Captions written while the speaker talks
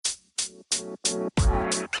Welcome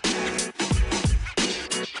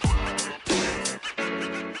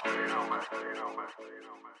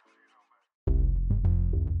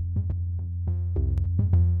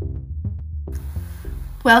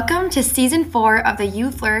to Season 4 of the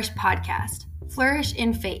You Flourish podcast, Flourish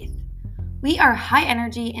in Faith. We are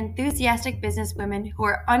high-energy, enthusiastic businesswomen who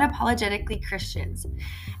are unapologetically Christians.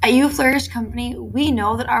 At You Flourish Company, we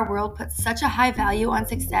know that our world puts such a high value on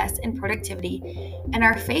success and productivity, and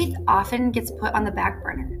our faith often gets put on the back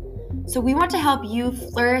burner. So we want to help you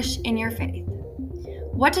flourish in your faith.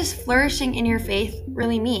 What does flourishing in your faith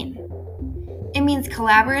really mean? It means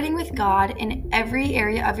collaborating with God in every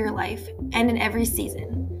area of your life and in every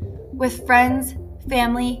season. With friends,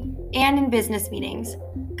 family, and in business meetings,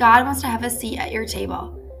 God wants to have a seat at your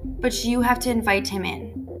table, but you have to invite him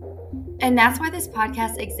in. And that's why this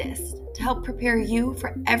podcast exists, to help prepare you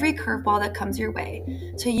for every curveball that comes your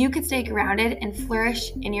way, so you can stay grounded and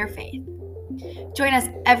flourish in your faith. Join us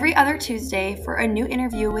every other Tuesday for a new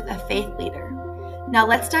interview with a faith leader. Now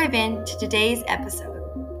let's dive into today's episode.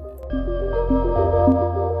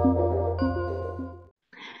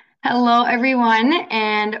 Hello, everyone,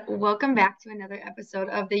 and welcome back to another episode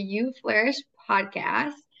of the You Flourish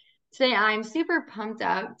podcast. Today, I'm super pumped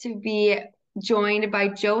up to be joined by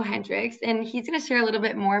Joe Hendrickx, and he's going to share a little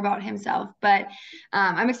bit more about himself. But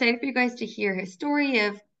I'm excited for you guys to hear his story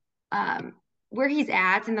of where he's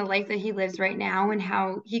at in the life that he lives right now and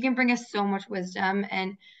how he can bring us so much wisdom.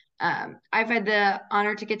 And I've had the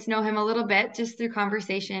honor to get to know him a little bit just through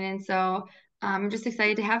conversation. And so I'm just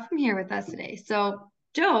excited to have him here with us today. So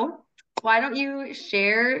Joe, why don't you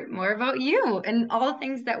share more about you and all the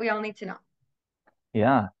things that we all need to know?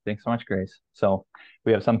 Yeah, thanks so much, Grace. So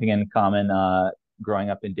we have something in common, growing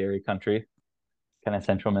up in dairy country, kind of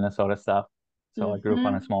central Minnesota stuff. So I grew up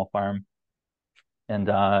on a small farm and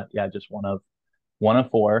yeah, just one of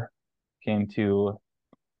four came to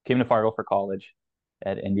Fargo for college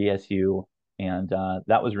at NDSU. And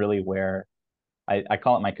that was really where I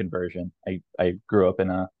call it my conversion. I grew up in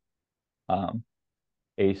a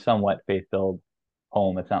somewhat faith-filled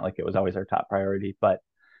home. It's not like it was always our top priority, but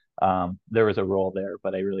there was a role there,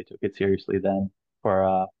 but I really took it seriously then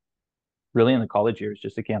for really in the college years,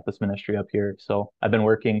 just a campus ministry up here. So I've been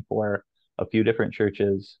working for a few different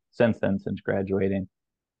churches since then, since graduating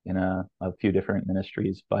in a few different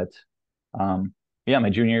ministries. But yeah,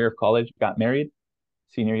 my junior year of college, got married.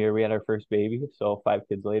 Senior year, we had our first baby. So 5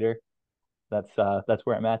 kids later, that's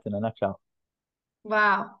where I'm at in a nutshell.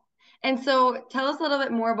 Wow. And so tell us a little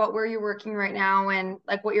bit more about where you're working right now and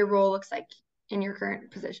like what your role looks like in your current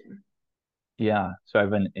position. Yeah, so I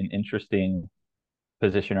have an interesting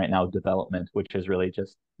position right now, development, which is really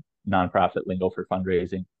just nonprofit lingo for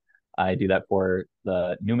fundraising. I do that for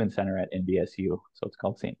the Newman Center at NDSU. So it's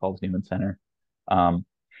called St. Paul's Newman Center. Um,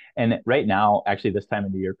 and right now, actually, this time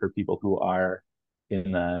of the year, for people who are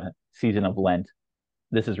in the season of Lent,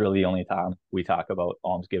 this is really the only time we talk about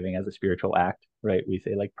almsgiving as a spiritual act, right? We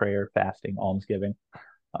say like prayer, fasting, almsgiving.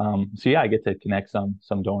 So yeah, I get to connect some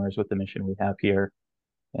donors with the mission we have here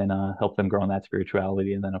and help them grow in that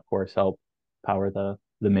spirituality, and then of course help power the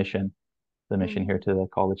mission here to the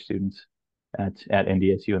college students at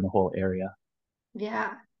NDSU and the whole area.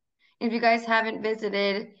 Yeah. If you guys haven't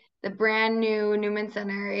visited the brand new Newman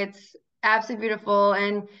Center, it's absolutely beautiful.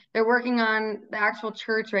 And they're working on the actual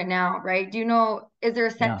church right now, right? Do you know, is there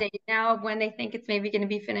a set Yeah, date now of when they think it's maybe going to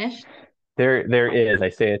be finished? there is. I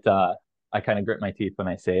say it. I kind of grit my teeth when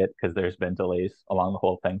I say it because there's been delays along the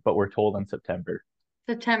whole thing, but we're told in September.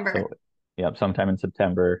 So, September. yeah, sometime in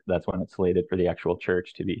September, that's when it's slated for the actual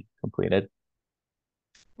church to be completed.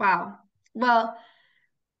 Wow. Well,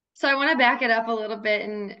 so I want to back it up a little bit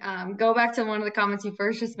and go back to one of the comments you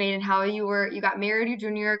first just made and how you got married your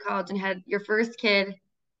junior year of college and had your first kid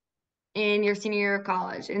in your senior year of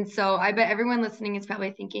college. And so I bet everyone listening is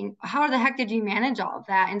probably thinking, how the heck did you manage all of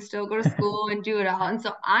that and still go to school and do it all? And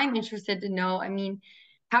so I'm interested to know, I mean,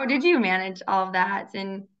 how did you manage all of that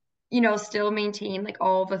and, still maintain like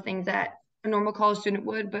all the things that a normal college student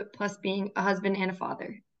would, but plus being a husband and a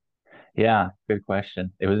father? Yeah, good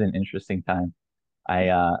question. It was an interesting time. I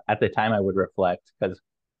at the time I would reflect because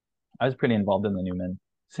I was pretty involved in the Newman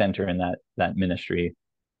Center and that ministry,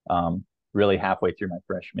 really halfway through my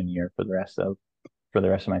freshman year for the rest of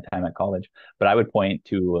my time at college. But I would point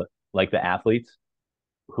to like the athletes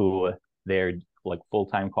who they're like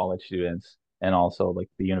full-time college students and also like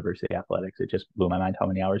the university athletics. It just blew my mind how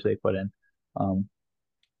many hours they put in. Um,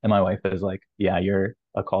 and my wife is like, yeah, you're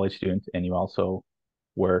a college student and you also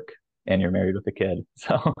work and you're married with a kid.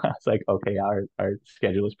 So I was like, okay, our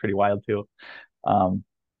schedule is pretty wild too. Um,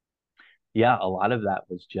 yeah, a lot of that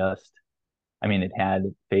was just I mean,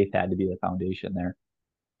 faith had to be the foundation there,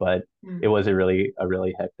 but it Mm. was a really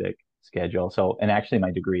hectic schedule. So, and actually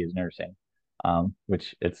my degree is nursing,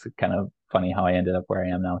 which it's kind of funny how I ended up where I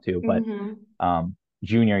am now too. But Mm-hmm.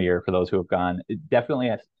 junior year, for those who have gone, definitely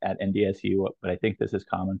at NDSU, but I think this is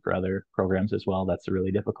common for other programs as well. That's a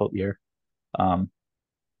really difficult year. Um,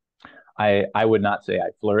 I would not say I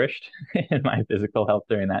flourished in my physical health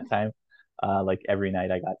during that time. Like every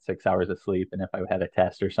night I got 6 hours of sleep, and if I had a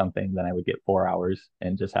test or something, then I would get 4 hours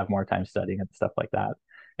and just have more time studying and stuff like that.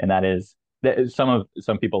 And that is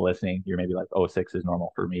some people listening, you're maybe like, oh, 6 is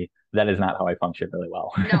normal for me. That is not how I function really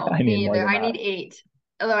well. No, I need me more either. than I that. need 8.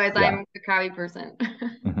 Otherwise, Yeah. I'm a crabby person.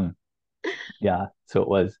 Hmm. Yeah. So it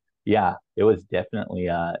was definitely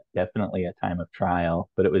a time of trial,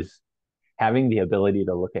 but it was having the ability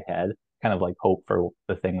to look ahead, kind of like hope for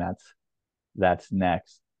the thing that's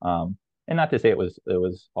next. And not to say it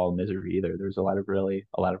was all misery either. There's a lot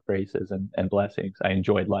of praises and blessings. I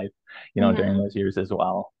enjoyed life, during Hmm. those years as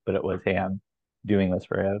well. But it was, hey, I'm doing this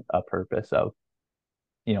for a purpose of,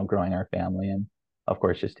 growing our family and of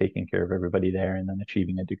course just taking care of everybody there and then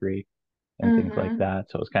achieving a degree and things like Hmm. that.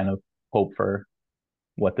 So it was kind of hope for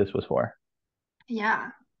what this was for.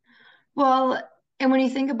 Yeah. Well, and when you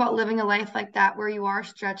think about living a life like that where you are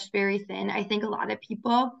stretched very thin, I think a lot of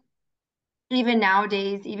people, even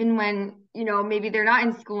nowadays, even when, maybe they're not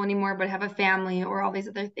in school anymore, but have a family or all these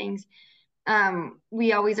other things,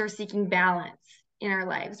 we always are seeking balance in our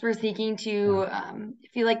lives. We're seeking Yeah. to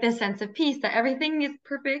feel like this sense of peace that everything is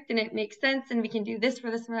perfect and it makes sense and we can do this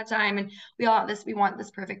for this amount of time. And we want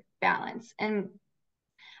this perfect balance. And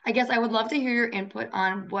I guess I would love to hear your input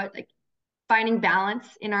on what like finding balance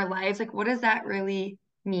in our lives, like what does that really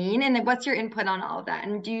mean? And then what's your input on all of that?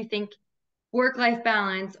 And do you think work-life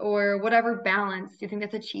balance or whatever balance, do you think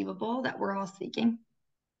that's achievable that we're all seeking?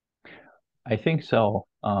 I think so.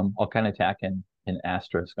 I'll kind of tack an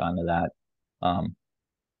asterisk onto that. Um,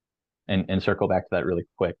 and circle back to that really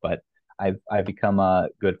quick. But I've become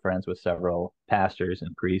good friends with several pastors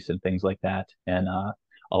and priests and things like that, and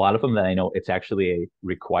a lot of them that I know it's actually a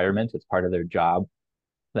requirement. It's part of their job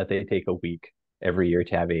that they take a week every year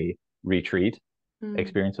to have a retreat Mm.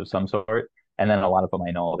 experience of some sort. And then a lot of them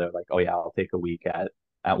I know they're like, oh yeah, I'll take a week at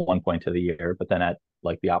one point of the year, but then at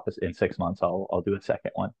like the opposite in 6 months, I'll do a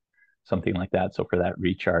second one, something like that. So for that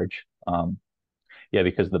recharge, yeah,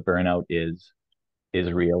 because the burnout is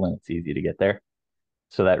real and it's easy to get there.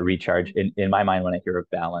 So that recharge in my mind, when I hear of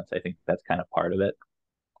balance, I think that's kind of part of it.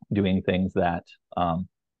 Doing things that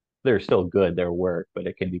they're still good, they're work, but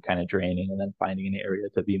it can be kind of draining, and then finding an area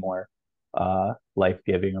to be more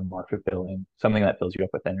life-giving or more fulfilling, something that fills you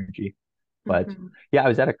up with energy. But Hmm. yeah, I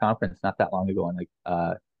was at a conference not that long ago, and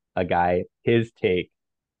like a guy, his take,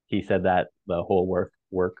 he said that the whole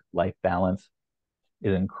work life balance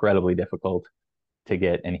is incredibly difficult to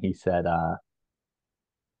get, and he said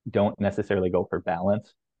don't necessarily go for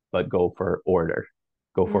balance, but go for order.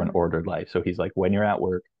 Go for an Mm. ordered life. So he's like, when you're at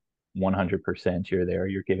work, 100% you're there,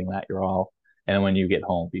 you're giving that your all. And then when you get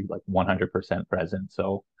home, be like 100% present.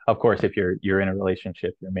 So of course, if you're in a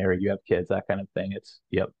relationship, you're married, you have kids, that kind of thing, it's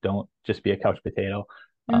yep, don't just be a couch potato.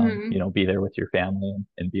 Hmm. Be there with your family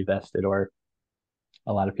and be vested. Or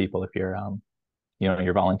a lot of people, if you're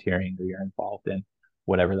you're volunteering or you're involved in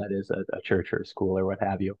whatever that is, a church or a school or what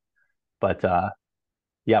have you. But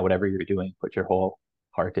yeah, whatever you're doing, put your whole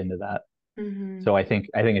heart into that. Hmm. So I think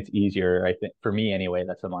it's easier. I think for me anyway,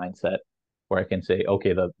 that's a mindset where I can say,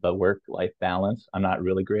 okay, the work life balance, I'm not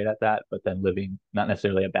really great at that, but then living not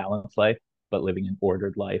necessarily a balanced life, but living an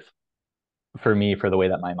ordered life. For me, for the way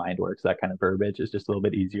that my mind works, that kind of verbiage is just a little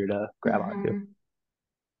bit easier to grab onto. Hmm.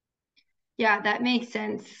 Yeah, that makes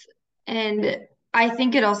sense. And I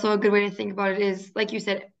think it also a good way to think about it is, like you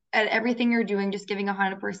said, at everything you're doing, just giving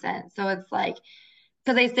 100%. So it's like,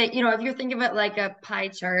 because they say, if you think of it like a pie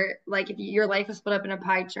chart, like if your life was split up in a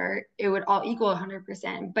pie chart, it would all equal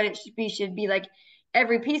 100%. But it should be like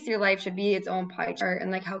every piece of your life should be its own pie chart.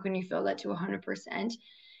 And like, how can you fill that to 100%?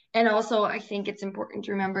 And also, I think it's important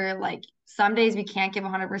to remember like some days we can't give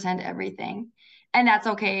 100% to everything. And that's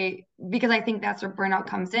okay because I think that's where burnout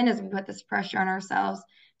comes in is we put this pressure on ourselves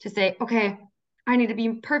to say, okay, I need to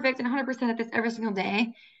be perfect and 100% at this every single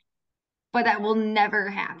day, but that will never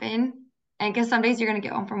happen. And because some days you're going to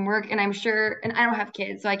get home from work, and I'm sure, and I don't have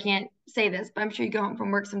kids, so I can't say this, but I'm sure you go home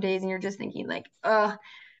from work some days and you're just thinking, like,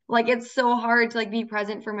 like it's so hard to like be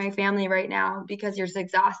present for my family right now because you're just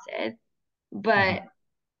exhausted. Mhm. But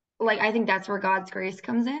like I think that's where God's grace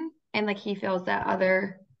comes in, and like He fills that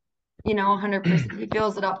other, 100%. He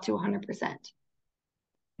fills it up to 100%.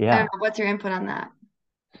 I don't Yeah, know. What's your input on that?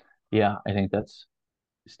 yeah, I think that's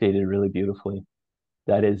stated really beautifully.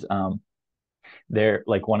 That is, They're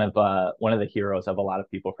like one of the heroes of a lot of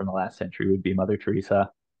people from the last century would be Mother Teresa.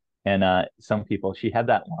 And some people, she had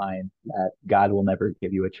that line that God will never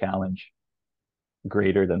give you a challenge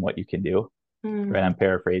greater than what you can do. Right? Mm, I'm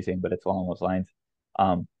paraphrasing, but it's along those lines.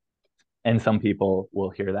 Um, and some people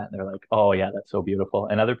will hear that and they're like, "Oh yeah, that's so beautiful."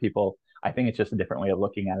 And other people, I think it's just a different way of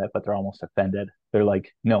looking at it, but they're almost offended. They're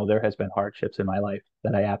like, "No, there has been hardships in my life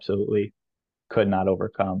that I absolutely could not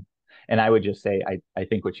overcome." And I would just say, I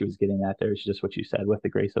think what she was getting at there is just what you said with the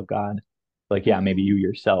grace of God. Like, yeah, maybe you mhm,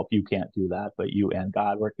 yourself, you can't do that, but you and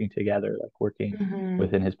God working together, like working mhm,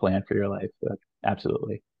 within his plan for your life.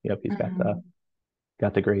 Absolutely. Yep, he's mhm.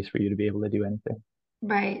 got the grace for you to be able to do anything.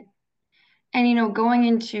 Right. And going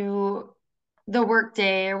into the work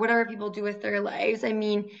day or whatever people do with their lives, I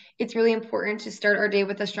mean, it's really important to start our day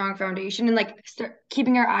with a strong foundation and like start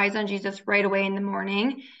keeping our eyes on Jesus right away in the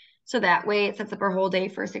morning. So that way it sets up our whole day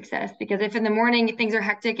for success. Because if in the morning things are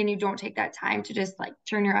hectic and you don't take that time to just like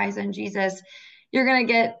turn your eyes on Jesus, you're gonna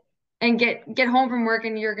get home from work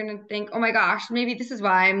and you're gonna think, oh my gosh, maybe this is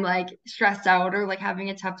why I'm like stressed out or like having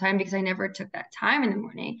a tough time because I never took that time in the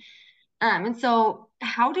morning. And so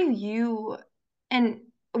how do you, and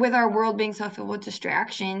with our world being so filled with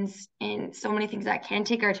distractions and so many things that can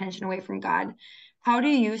take our attention away from God, how do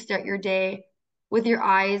you start your day with your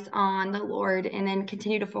eyes on the Lord and then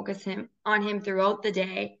continue to focus on Him throughout the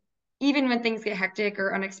day, even when things get hectic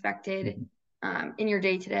or unexpected, Mhm. in your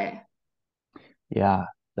day to day? Yeah,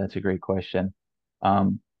 that's a great question.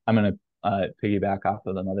 I'm gonna piggyback off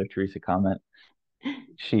of the Mother Teresa comment.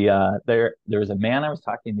 There was a man I was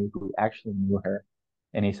talking to who actually knew her,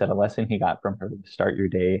 and he said a lesson he got from her to start your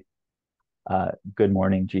day, good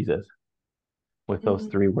morning, Jesus, with those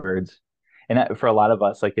three Mm, words. And that, for a lot of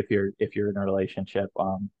us, like if you're in a relationship,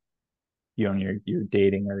 and you're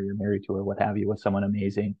dating or you're married to or what have you with someone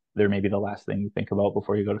amazing, they're maybe the last thing you think about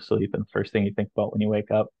before you go to sleep and the first thing you think about when you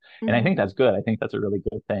wake up. And I think mhm, that's good. I think that's a really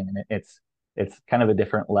good thing. And it's kind of a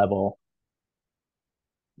different level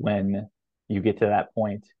when you get to that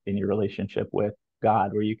point in your relationship with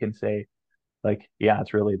God where you can say, like, yeah,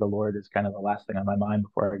 it's really the Lord is kind of the last thing on my mind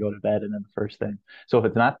before I go to bed, and then the first thing. So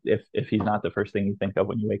if he's not the first thing you think of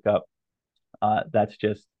when you wake up, that's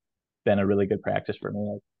just been a really good practice for me.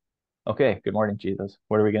 Like, okay, good morning, Jesus.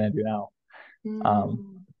 What are we gonna do now? Um,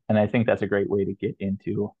 mm, and I think that's a great way to get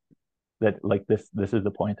into that. Like this is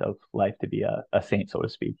the point of life to be a saint, so to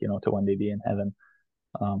speak. To one day be in heaven.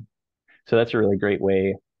 Um, so that's a really great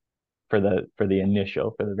way for the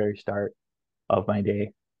initial for the very start of my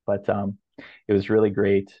day. But it was really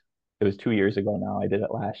great. It was 2 years ago now. I did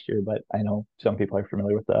it last year, but I know some people are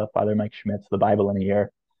familiar with the Father Mike Schmidt's The Bible in a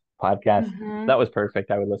Year podcast. That mhm, was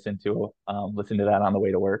perfect. I would listen to that on the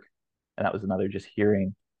way to work, and that was another just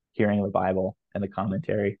hearing the Bible and the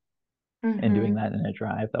commentary and doing mhm, that in a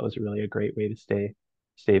drive. That was really a great way to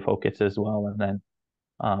stay focused as well. And then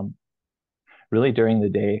um, really during the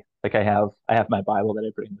day, like I have my Bible that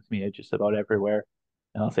I bring with me just about everywhere,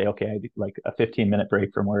 and I'll say, okay, I do like a 15-minute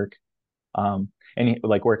break from work.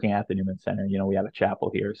 Like working at the Newman Center, we have a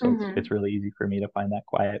chapel here, so it's mhm, really easy for me to find that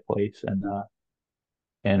quiet place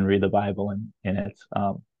and read the Bible, and it's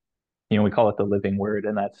we call it the living word,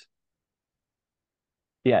 and that's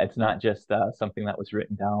yeah, it's not just something that was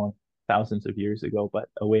written down thousands of years ago, but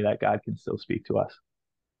a way that God can still speak to us.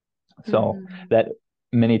 So mhm, that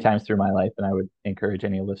many times through my life, and I would encourage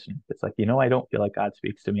any listener, it's like, I don't feel like God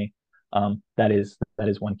speaks to me. That is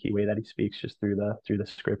one key way that he speaks just through the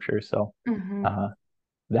scripture. So mhm, uh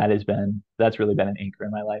that's really been an anchor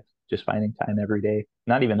in my life, just finding time every day.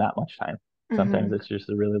 Not even that much time. Sometimes mhm, it's just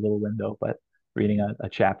a really little window, but reading a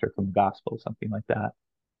chapter from the gospel, something like that.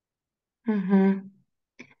 mhm.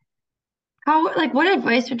 How, like, what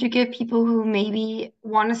advice would you give people who maybe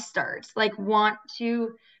want to start, like, want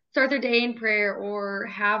to start their day in prayer or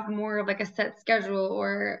have more of like a set schedule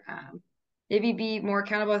or maybe be more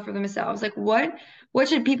accountable for themselves? Like, what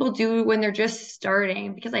should people do when they're just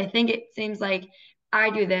starting? Because I think it seems like I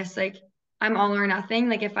do this, like, I'm all or nothing.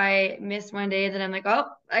 Like, if I miss one day, then I'm like, oh,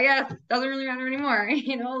 I guess it doesn't really matter anymore.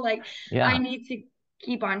 Like I Yeah. need to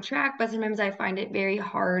keep on track, but sometimes I find it very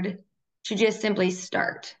hard to just simply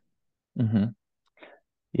start. hmm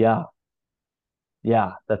Yeah.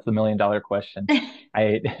 Yeah, that's the $1 million question.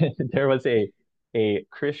 I there was a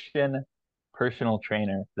Christian personal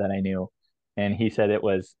trainer that I knew, and he said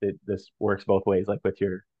this works both ways, like with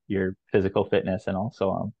your physical fitness and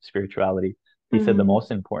also spirituality. He said the Mhm.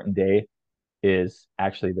 most important day is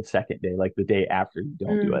actually the second day, like the day after you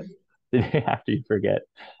don't do it, Mm, the day after you forget,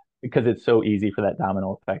 because it's so easy for that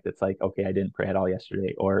domino effect. It's like, okay, I didn't pray at all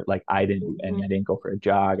yesterday, or like I didn't do any, I mhm, didn't go for a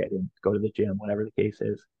jog, I didn't go to the gym, whatever the case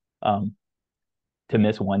is. Um, to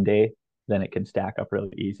miss one day, then it can stack up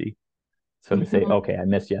really easy. So to say, Mhm. okay, I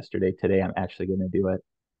missed yesterday, today I'm actually going to do it,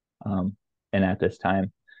 um, and at this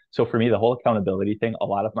time. So for me, the whole accountability thing, a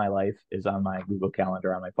lot of my life is on my Google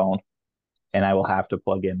Calendar on my phone, and I will have to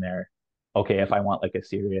plug in there. Okay, if I want like a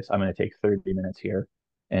serious, I'm going to take 30 minutes here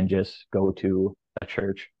and just go to a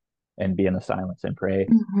church and be in the silence and pray.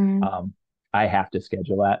 Mhm. Um, I have to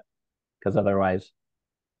schedule that because otherwise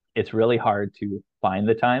it's really hard to find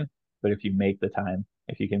the time. But if you make the time,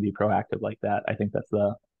 if you can be proactive like that, I think that's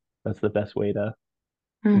the best way to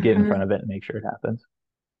get in front Mhm. of it and make sure it happens.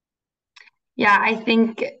 Yeah, I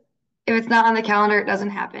think if it's not on the calendar, it doesn't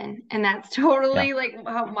happen. And that's Yeah. totally like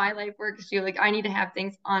how my life works too. Like I need to have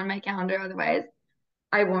things on my calendar, otherwise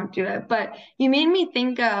I won't do it. But you made me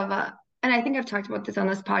think of, and I think I've talked about this on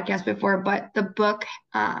this podcast before, but the book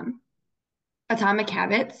Atomic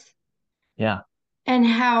Habits, Yeah. and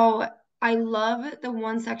how I love the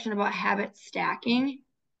one section about habit stacking.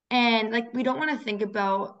 And like we don't want to think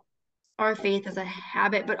about our faith as a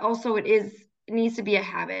habit, but also it needs to be a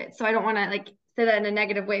habit. So I don't want to like say that in a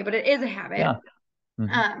negative way, but it is a habit. Yeah. Hmm.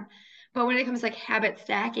 Um, but when it comes to like habit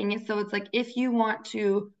stacking, so it's like if you want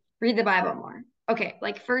to read the Bible more, okay,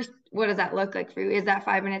 like first, what does that look like for you? Is that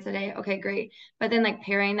 5 minutes a day? Okay, great. But then like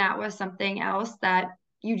pairing that with something else that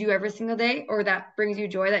you do every single day or that brings you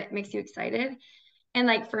joy, that makes you excited. And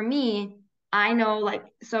like for me, I know like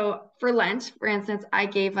so for Lent, for instance, I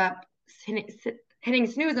gave up hitting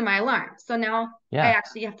snooze in my alarm. So now I Yeah.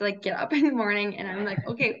 actually have to like get up in the morning and I'm like,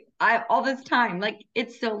 okay, I have all this time. Like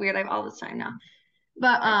it's so weird. I have all this time now.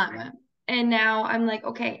 But and now I'm like,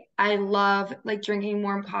 okay, I love like drinking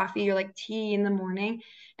warm coffee or like tea in the morning.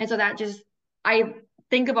 And so that just I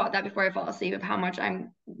think about that before I fall asleep of how much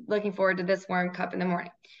I'm looking forward to this warm cup in the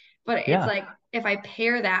morning. But it's Yeah. like if I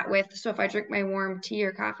pair that with, so if I drink my warm tea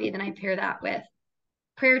or coffee, then I pair that with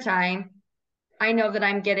prayer time. I know that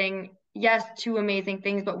I'm getting, yes, two amazing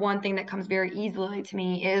things, but one thing that comes very easily to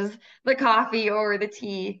me is the coffee or the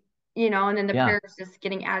tea, and then the Yeah. prayer is just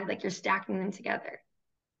getting added, like you're stacking them together.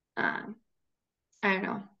 Um, I don't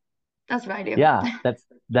know. That's what I do. Yeah.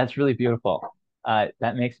 That's really beautiful.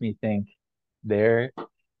 That makes me think there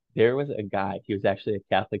there was a guy, he was actually a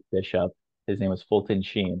Catholic bishop. His name was Fulton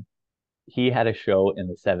Sheen. He had a show in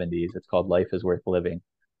the 70s. It's called Life is Worth Living.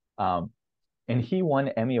 Um, and he won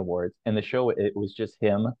Emmy Awards. And the show, it was just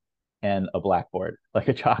him and a blackboard, like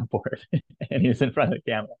a chalkboard. And he was in front of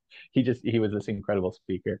the camera. He was this incredible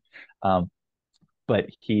speaker. Um, but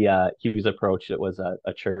he was approached. It was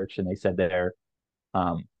a church, and they said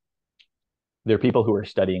um, they're people who are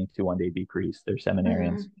studying to one day be priests. They're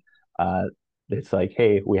seminarians. Mhm. Uh, it's like,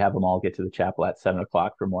 hey, we have them all get to the chapel at 7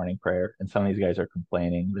 o'clock for morning prayer, and some of these guys are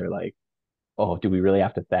complaining. They're like, oh, do we really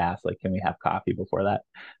have to fast? Like, can we have coffee before that?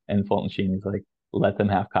 And Fulton Sheen is like, let them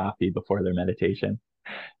have coffee before their meditation.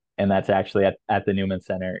 And that's actually at the Newman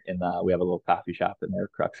Center we have a little coffee shop in there,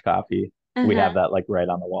 Crux Coffee. We have Uh-huh. that like right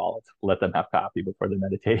on the wall. It's let them have coffee before their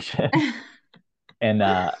meditation. And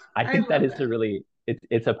I I think that love is a that. really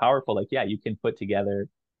it's a powerful, like, yeah, you can put together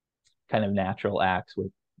kind of natural acts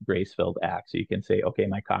with grace-filled acts. So you can say, okay,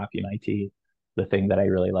 my coffee, my tea, the thing that I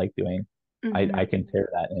really like doing, I Hmm. can pair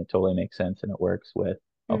that and it totally makes sense and it works with,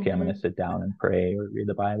 okay, I'm going to Hmm. sit down and pray or read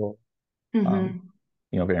the Bible. Um,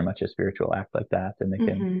 Hmm. very much a spiritual act like that. And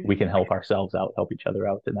we Hmm. can help ourselves out, help each other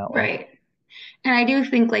out in that way. Right. And I do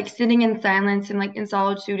think like sitting in silence and like in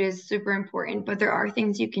solitude is super important, but there are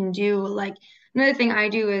things you can do. Like another thing I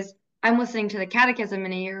do is I'm listening to the catechism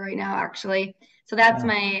in a year right now, actually. So that's Yeah.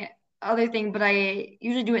 my other thing, but I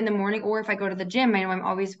usually do it in the morning, or if I go to the gym, I know I'm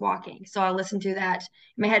always walking. So I'll listen to that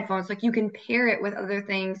in my headphones. Like you can pair it with other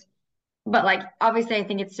things, but like obviously I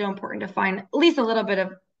think it's so important to find at least a little bit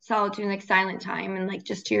of solitude and like silent time and like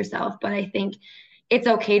just to yourself. But I think it's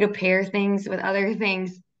okay to pair things with other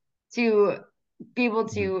things to be able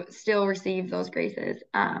Mhm. to still receive those graces.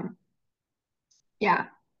 Yeah.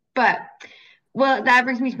 But well, that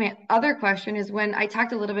brings me to my other question is when I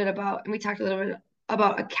talked a little bit about, and we talked a little bit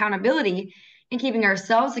about accountability and keeping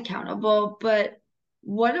ourselves accountable, but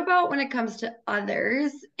what about when it comes to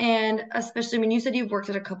others? And especially when you said you've worked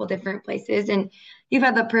at a couple different places and you've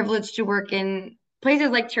had the privilege to work in places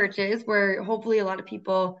like churches where hopefully a lot of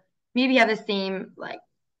people maybe have the same like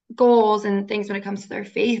goals and things when it comes to their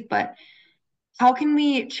faith, but how can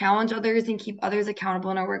we challenge others and keep others accountable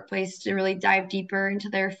in our workplace to really dive deeper into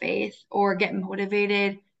their faith or get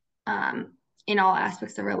motivated um, in all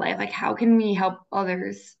aspects of our life? Like, how can we help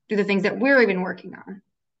others do the things that we're even working on?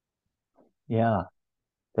 Yeah,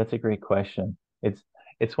 that's a great question.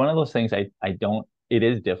 It's one of those things I don't, it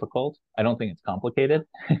is difficult. I don't think it's complicated,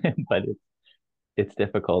 but it's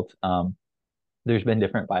difficult. There's been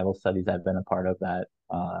different Bible studies I've been a part of that,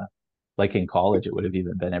 like in college, it would have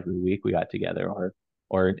even been every week we got together,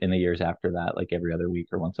 or in the years after that, like every other week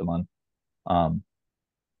or once a month. Um,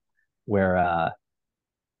 where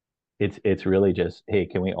it's really just, hey,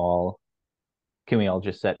 can we all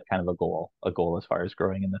just set kind of a goal as far as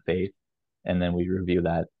growing in the faith, and then we review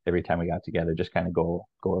that every time we got together, just kind of go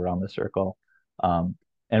around the circle, um,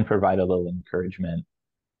 and provide a little encouragement,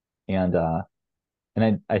 and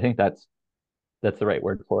I think that's the right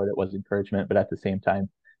word for it. It was encouragement, but at the same time,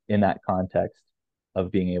 in that context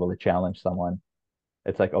of being able to challenge someone,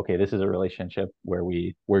 it's like, okay, this is a relationship where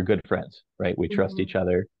we're good friends, right? We trust Mhm. each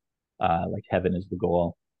other. Like heaven is the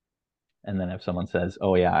goal. And then if someone says,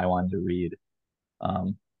 oh yeah,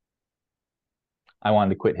 um, I wanted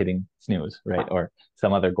to quit hitting snooze, right? Or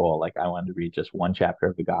some other goal, like I wanted to read just one chapter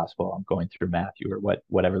of the gospel. I'm going through Matthew or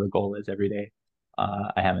whatever the goal is every day.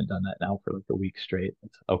 I haven't done that now for like a week straight.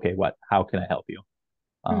 It's okay. How can I help you?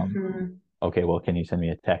 Um, Mhm. okay, well, can you send me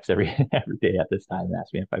a text every every day at this time and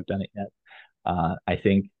ask me if I've done it yet? I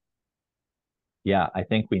think, yeah, I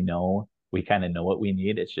think we kind of know what we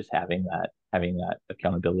need. It's just having that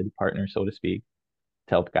accountability partner, so to speak,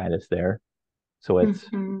 to help guide us there. So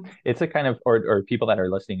Mhm. it's a kind of, or people that are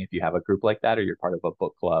listening, if you have a group like that, or you're part of a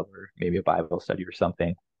book club or maybe a Bible study or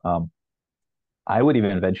something, I would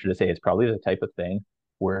even venture to say it's probably the type of thing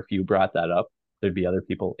where if you brought that up, there'd be other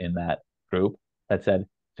people in that group that said,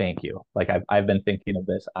 thank you. Like I've been thinking of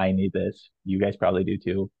this. I need this. You guys probably do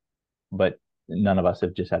too, but none of us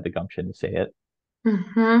have just had the gumption to say it.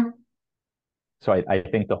 Mhm. So I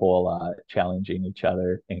think the whole challenging each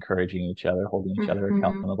other, encouraging each other, holding each other Mhm.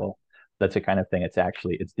 accountable, that's a kind of thing.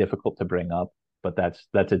 It's difficult to bring up, but that's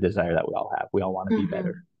a desire that we all have. We all want to be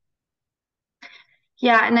better. Mhm.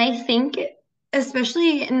 Yeah, and I think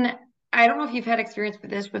especially in I don't know if you've had experience with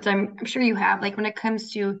this, but I'm sure you have, like when it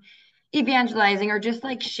comes to evangelizing or just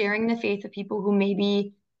like sharing the faith with people who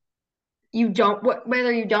maybe you don't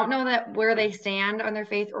whether you don't know that where they stand on their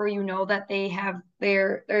faith or you know that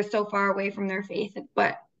they're so far away from their faith,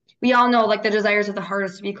 but we all know like the desires of the heart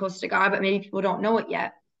is to be close to God, but maybe people don't know it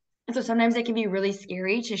yet. And so sometimes it can be really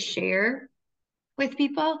scary to share with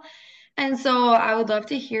people. And so I would love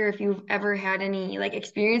to hear if you've ever had any like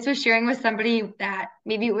experience with sharing with somebody that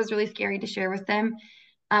maybe it was really scary to share with them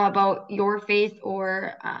about your faith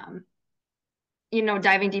or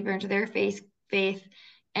diving deeper into their faith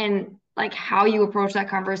and like how you approach that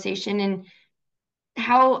conversation and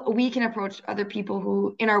how we can approach other people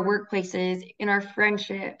who in our workplaces, in our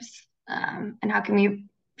friendships, and how can we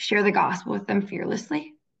share the gospel with them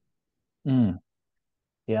fearlessly? Mm,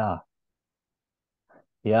 yeah,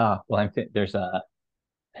 yeah. Well, there's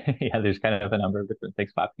yeah, there's kind of a number of different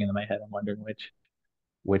things popping into my head. I'm wondering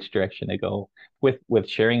which direction to go with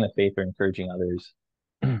sharing the faith or encouraging others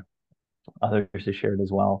to share it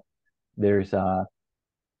as well. There's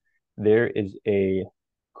there is a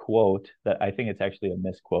quote that I think it's actually a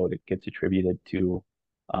misquote. It gets attributed to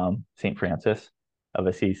Saint Francis of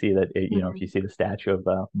Assisi. If you Mhm. see the statue of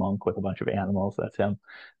the monk with a bunch of animals, that's him.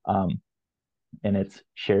 Um, and it's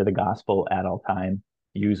share the gospel at all time,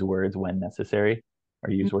 use words when necessary, or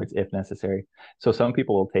use words if necessary. So some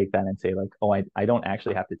people will take that and say like, oh, I don't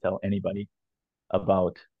actually have to tell anybody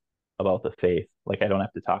about about the faith. Like I don't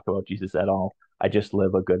have to talk about Jesus at all. I just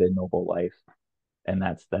live a good and noble life, and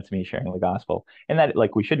that's me sharing the gospel. And that,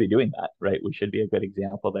 like, we should be doing that, right? We should be a good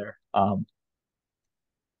example there.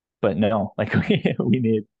 But no, like we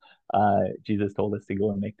need Jesus told us to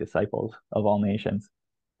go and make disciples of all nations.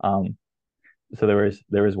 So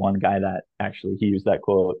there was one guy that actually he used that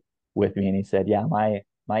quote with me, and he said, yeah, my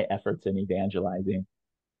efforts in evangelizing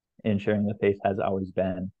and sharing the faith has always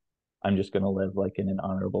been, I'm just going to live like in an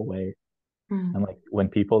honorable way. And Mhm. like when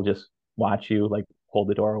people just watch you like hold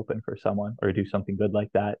the door open for someone or do something good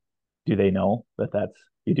like that, do they know that that's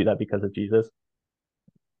you do that because of Jesus?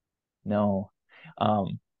 No.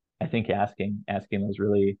 I think asking those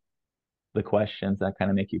really the questions that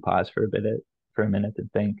kind of make you pause for a minute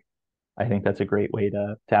and think. I think that's a great way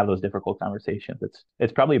to have those difficult conversations.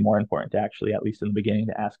 It's probably more important to actually, at least in the beginning,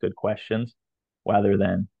 to ask good questions rather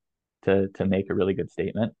than to make a really good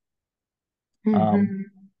statement. Um, Mhm.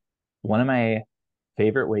 one of my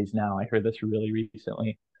favorite ways now, I heard this really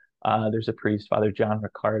recently. There's a priest, Father John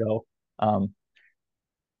Ricardo. Um,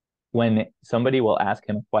 when somebody will ask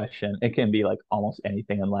him a question, it can be like almost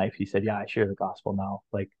anything in life. He said, yeah, I share the gospel now.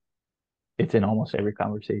 Like it's in almost every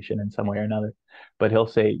conversation in some way or another. But he'll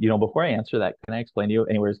say, before I answer that, can I explain to you?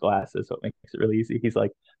 And he wears glasses, so it makes it really easy. He's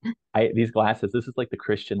like, these glasses, this is like the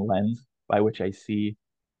Christian lens by which I see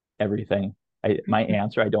everything. My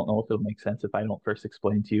answer, I don't know if it'll make sense if I don't first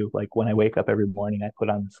explain to you. Like when I wake up every morning, I put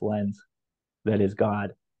on this lens that is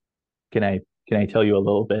God. Can I can I tell you a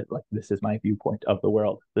little bit? Like, this is my viewpoint of the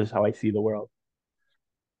world. This is how I see the world.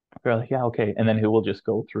 They're like, yeah, okay. And then he will just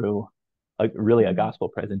go through really a Mhm. gospel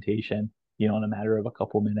presentation, in a matter of a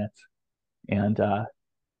couple minutes. And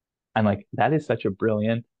I'm like, that is such a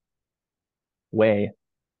brilliant way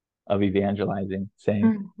of evangelizing,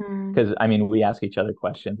 saying, Mhm. because I mean, we ask each other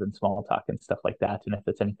questions and small talk and stuff like that. And if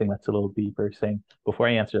it's anything that's a little deeper, saying, before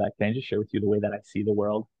I answer that, can I just share with you the way that I see the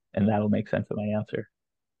world? And that'll make sense of my answer.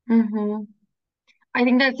 Mhm. I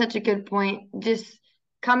think that's such a good point. Just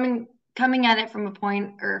coming coming at it from a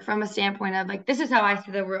point or from a standpoint of like this is how I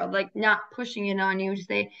see the world, like not pushing it on you to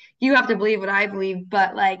say you have to believe what I believe,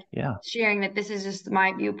 but like Yeah. sharing that this is just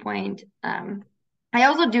my viewpoint. I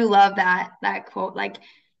also do love that quote, like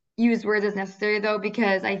use words as necessary though,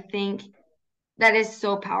 because I think that is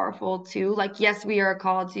so powerful too. Like yes, we are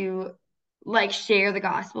called to like share the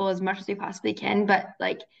gospel as much as we possibly can, but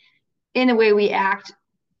like in the way we act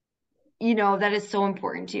that is so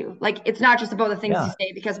important too. Like it's not just about the things you Yeah.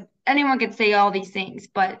 say because anyone could say all these things,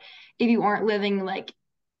 but if you aren't living like,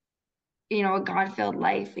 a God-filled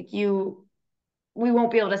life, like we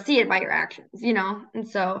won't be able to see it by your actions. And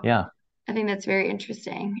so Yeah. I think that's very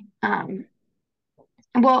interesting.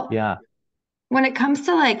 Well, Yeah. when it comes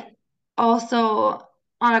to like also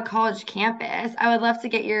on a college campus, I would love to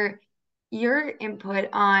get your input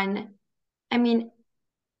on, I mean,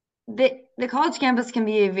 the college campus can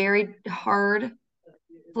be a very hard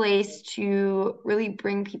place to really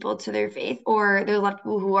bring people to their faith, or there's a lot of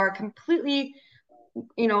people who are completely,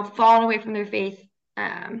 fallen away from their faith,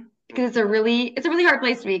 because it's a really hard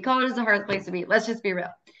place to be. College is a hard place to be. Let's just be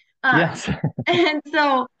real. Um, Yes. and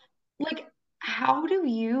so, like, how do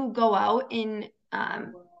you go out and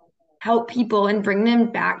help people and bring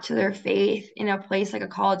them back to their faith in a place like a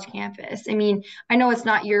college campus? I mean, I know it's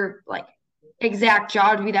not your like exact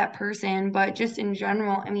job to be that person, but just in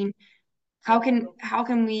general, I mean, how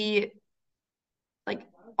can we like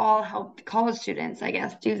all help college students, I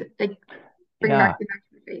guess, do like Yeah. bring back to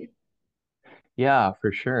the faith. Yeah,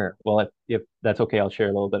 for sure. Well, if that's okay, I'll share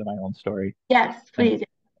a little bit of my own story. Yes, And please.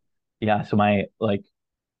 yeah, so my like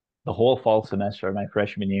the whole fall semester of my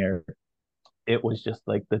freshman year, it was just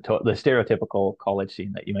like the stereotypical college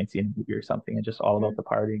scene that you might see in a movie or something, and just all about the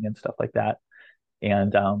partying and stuff like that.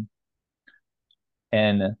 And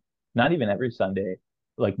and not even every Sunday,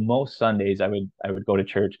 like most Sundays, I would go to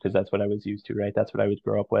church because that's what I was used to, right? That's what I would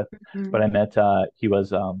grow up with. But Mm-hmm. I met he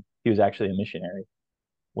was actually a missionary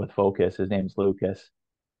with Focus. His name's Lucas,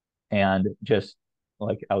 and just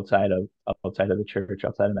like outside of the church,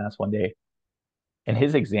 outside of mass one day, and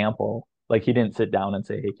his example, like he didn't sit down and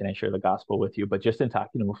say, "Hey, can I share the gospel with you?" But just in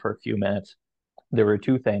talking to him for a few minutes, there were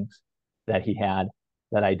two things that he had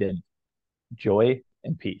that I didn't: joy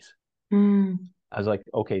and peace. Mm. I was like,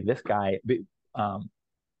 okay, this guy, um,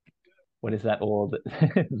 what is that old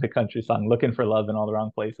the country song, "Looking for love in all the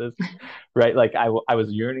wrong places," right? Like I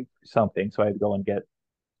was yearning for something, so I'd go and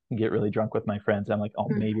get really drunk with my friends. I'm like, oh,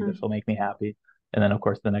 maybe this Mm-hmm. will make me happy. And then, of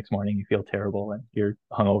course, the next morning you feel terrible and you're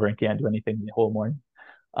hungover and can't do anything the whole morning.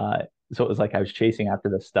 Uh, so it was like I was chasing after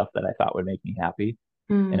the stuff that I thought would make me happy,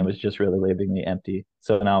 and it Mm. was just really leaving me empty.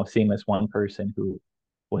 So now seeing this one person who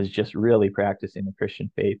was just really practicing the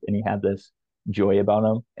Christian faith, and he had this joy about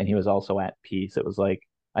him, and he was also at peace. It was like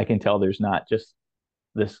I can tell there's not just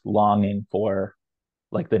this longing for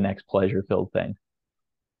like the next pleasure filled thing.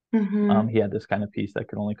 Mm-hmm. He had this kind of peace that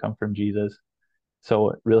could only come from Jesus.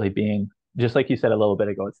 So really being just like you said a little bit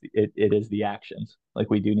ago, it is the actions. Like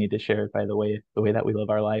we do need to share it by the way that we live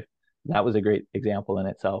our life. That was a great example in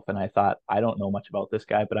itself. And I thought, I don't know much about this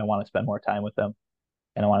guy, but I want to spend more time with him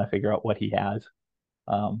and I want to figure out what he has.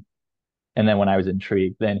 Um, and then when I was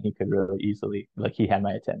intrigued, then he could really easily, like he had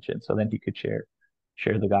my attention. So then he could share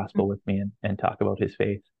the gospel with me and talk about his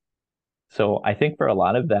faith. So I think for a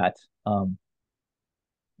lot of that, um,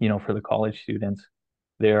 for the college students,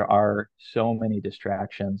 there are so many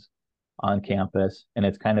distractions on campus, and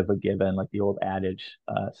it's kind of a given, like the old adage,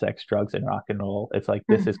 sex, drugs, and rock and roll. It's like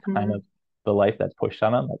this is kind Mm-hmm. of the life that's pushed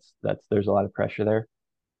on them. That's there's a lot of pressure there,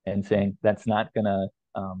 and saying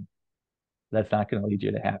um, that's not gonna lead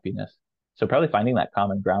you to happiness. So probably finding that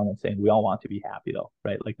common ground and saying we all want to be happy though,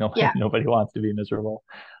 right? Like no Yeah. nobody wants to be miserable.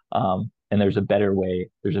 And there's a better way.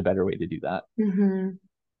 There's a better way to do that. Mm-hmm.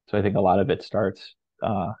 So I think a lot of it starts,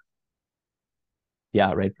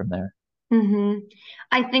 yeah, right from there. Mm-hmm.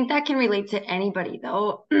 I think that can relate to anybody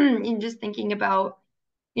though. In just thinking about,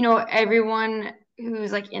 everyone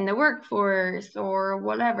who's like in the workforce or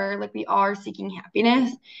whatever, like we are seeking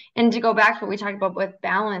happiness. And to go back to what we talked about with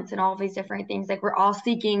balance and all of these different things, like we're all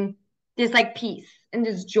seeking this like peace and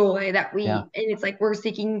this joy that Yeah. and it's like we're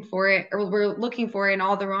seeking for it or we're looking for it in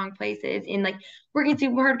all the wrong places, in like working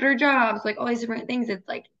super hard at our jobs, like all these different things. It's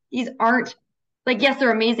like these aren't, like, yes,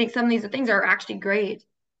 they're amazing. Some of these things are actually great,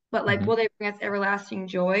 but like, Hmm. will they bring us everlasting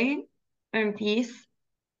joy and peace?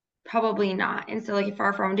 Probably not. And so like if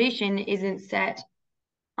our foundation isn't set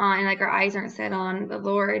on, like our eyes aren't set on the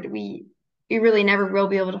Lord, we really never will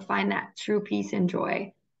be able to find that true peace and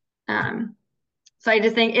joy. Um, so I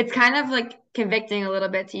just think it's kind of like convicting a little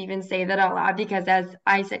bit to even say that out loud, because as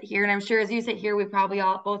I sit here, and I'm sure as you sit here, we probably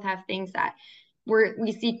all both have things that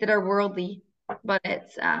we seek that are worldly, but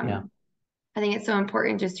it's Yeah. I think it's so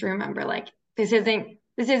important just to remember, like, this isn't it,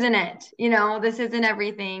 this isn't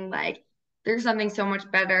everything. Like there's something so much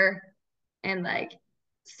better, and like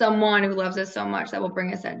someone who loves us so much that will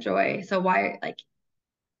bring us that joy. So why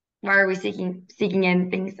are we seeking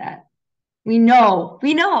in things that we know?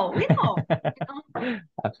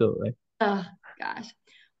 Absolutely. Oh gosh.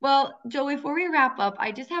 Well, Joe, before we wrap up,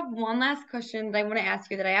 I just have one last question that I want to ask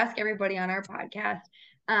you, that I ask everybody on our podcast.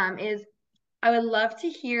 Is I would love to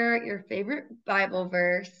hear your favorite Bible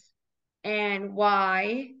verse and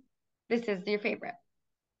why this is your favorite.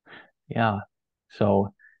 Yeah.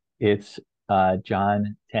 So it's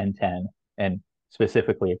John 10:10. And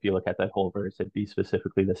specifically, if you look at that whole verse, it'd be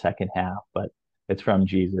specifically the second half, but it's from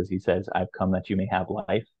Jesus. He says, I've come that you may have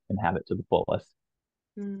life and have it to the fullest.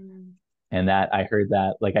 Mm. And that I heard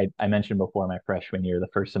that, like I mentioned before, my freshman year, the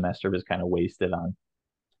first semester was kind of wasted on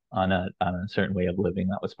a certain way of living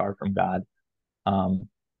that was far from God. Um,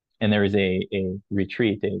 and there was a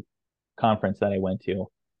retreat, a conference that I went to,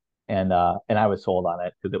 and I was sold on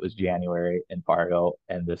it because it was January in Fargo,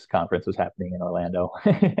 and this conference was happening in Orlando,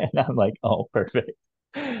 and I'm like, oh, perfect.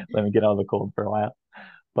 Let me get out of the cold for a while.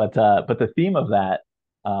 But the theme of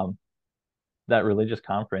um, that religious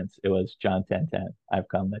conference, it was John 10:10. I've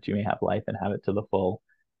come that you may have life and have it to the full.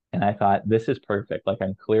 And I thought, this is perfect. Like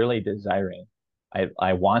I'm clearly desiring,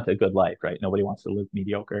 I want a good life, right? Nobody wants to live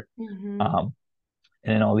mediocre. Mm-hmm. Um,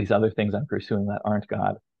 and then all these other things I'm pursuing that aren't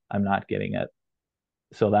God, I'm not getting it.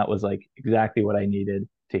 So that was like exactly what I needed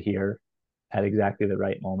to hear at exactly the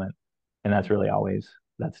right moment. And that's really always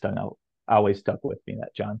stuck with me,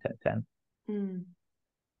 that John 10:10. Mm.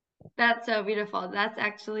 That's so beautiful. That's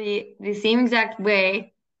actually the same exact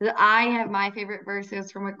way that I have my favorite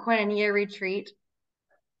verses from a Koinonia retreat.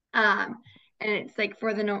 Um, and it's like,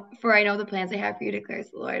 for I know the plans I have for you,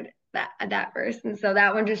 declares the Lord. That verse, and so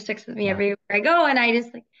that one just sticks with me Yeah. everywhere I go. And I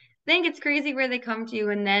just like think it's crazy where they come to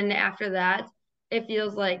you, and then after that, it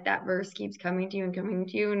feels like that verse keeps coming to you and coming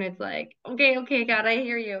to you, and it's like, okay, okay, God, I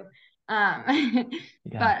hear you. Yeah.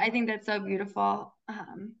 But I think that's so beautiful.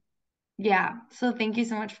 Yeah. So thank you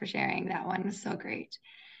so much for sharing that one. It's so great.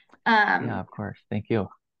 Yeah, Um, of course. Thank you.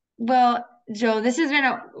 well, Joe, this has been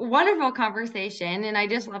a wonderful conversation, and I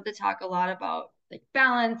just love to talk a lot about like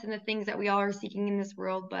balance and the things that we all are seeking in this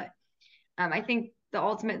world. But I think the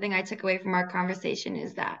ultimate thing I took away from our conversation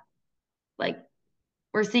is that, like,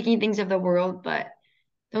 we're seeking things of the world, but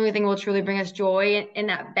the only thing will truly bring us joy and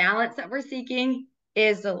that balance that we're seeking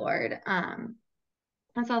is the Lord. And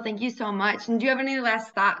so thank you so much. And do you have any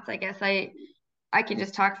last thoughts? I guess I could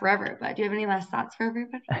just talk forever, but do you have any last thoughts for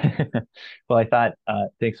everybody? Well, I thought,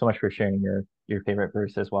 thanks so much for sharing your favorite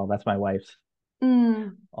verse as well. That's my wife's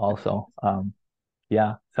Mm, also.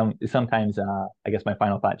 Yeah, sometimes I guess my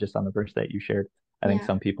final thought just on the verse that you shared. I think yeah.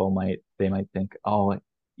 some people might think, oh,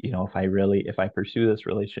 if I pursue this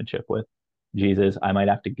relationship with Jesus, I might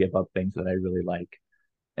have to give up things that I really like.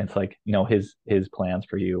 And it's like, no, his plans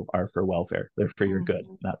for you are for welfare. They're for your good,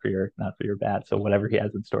 Mhm. not for your bad. So whatever he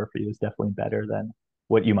has in store for you is definitely better than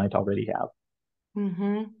what you might already have.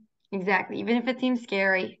 Mm-hmm. Exactly. Even if it seems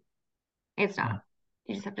scary, it's not. Yeah.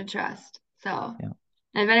 You just have to trust. So, Yeah.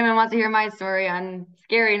 and if anyone wants to hear my story on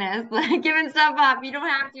scariness, like giving stuff up, you don't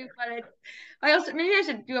have to, but I also, maybe I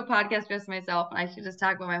should do a podcast just myself and I should just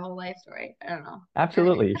talk about my whole life story. I don't know.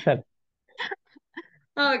 Absolutely. You should.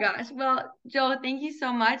 Oh gosh. Well, Joe, thank you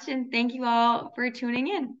so much. And thank you all for tuning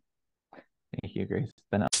in. Thank you, Grace. It's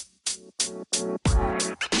been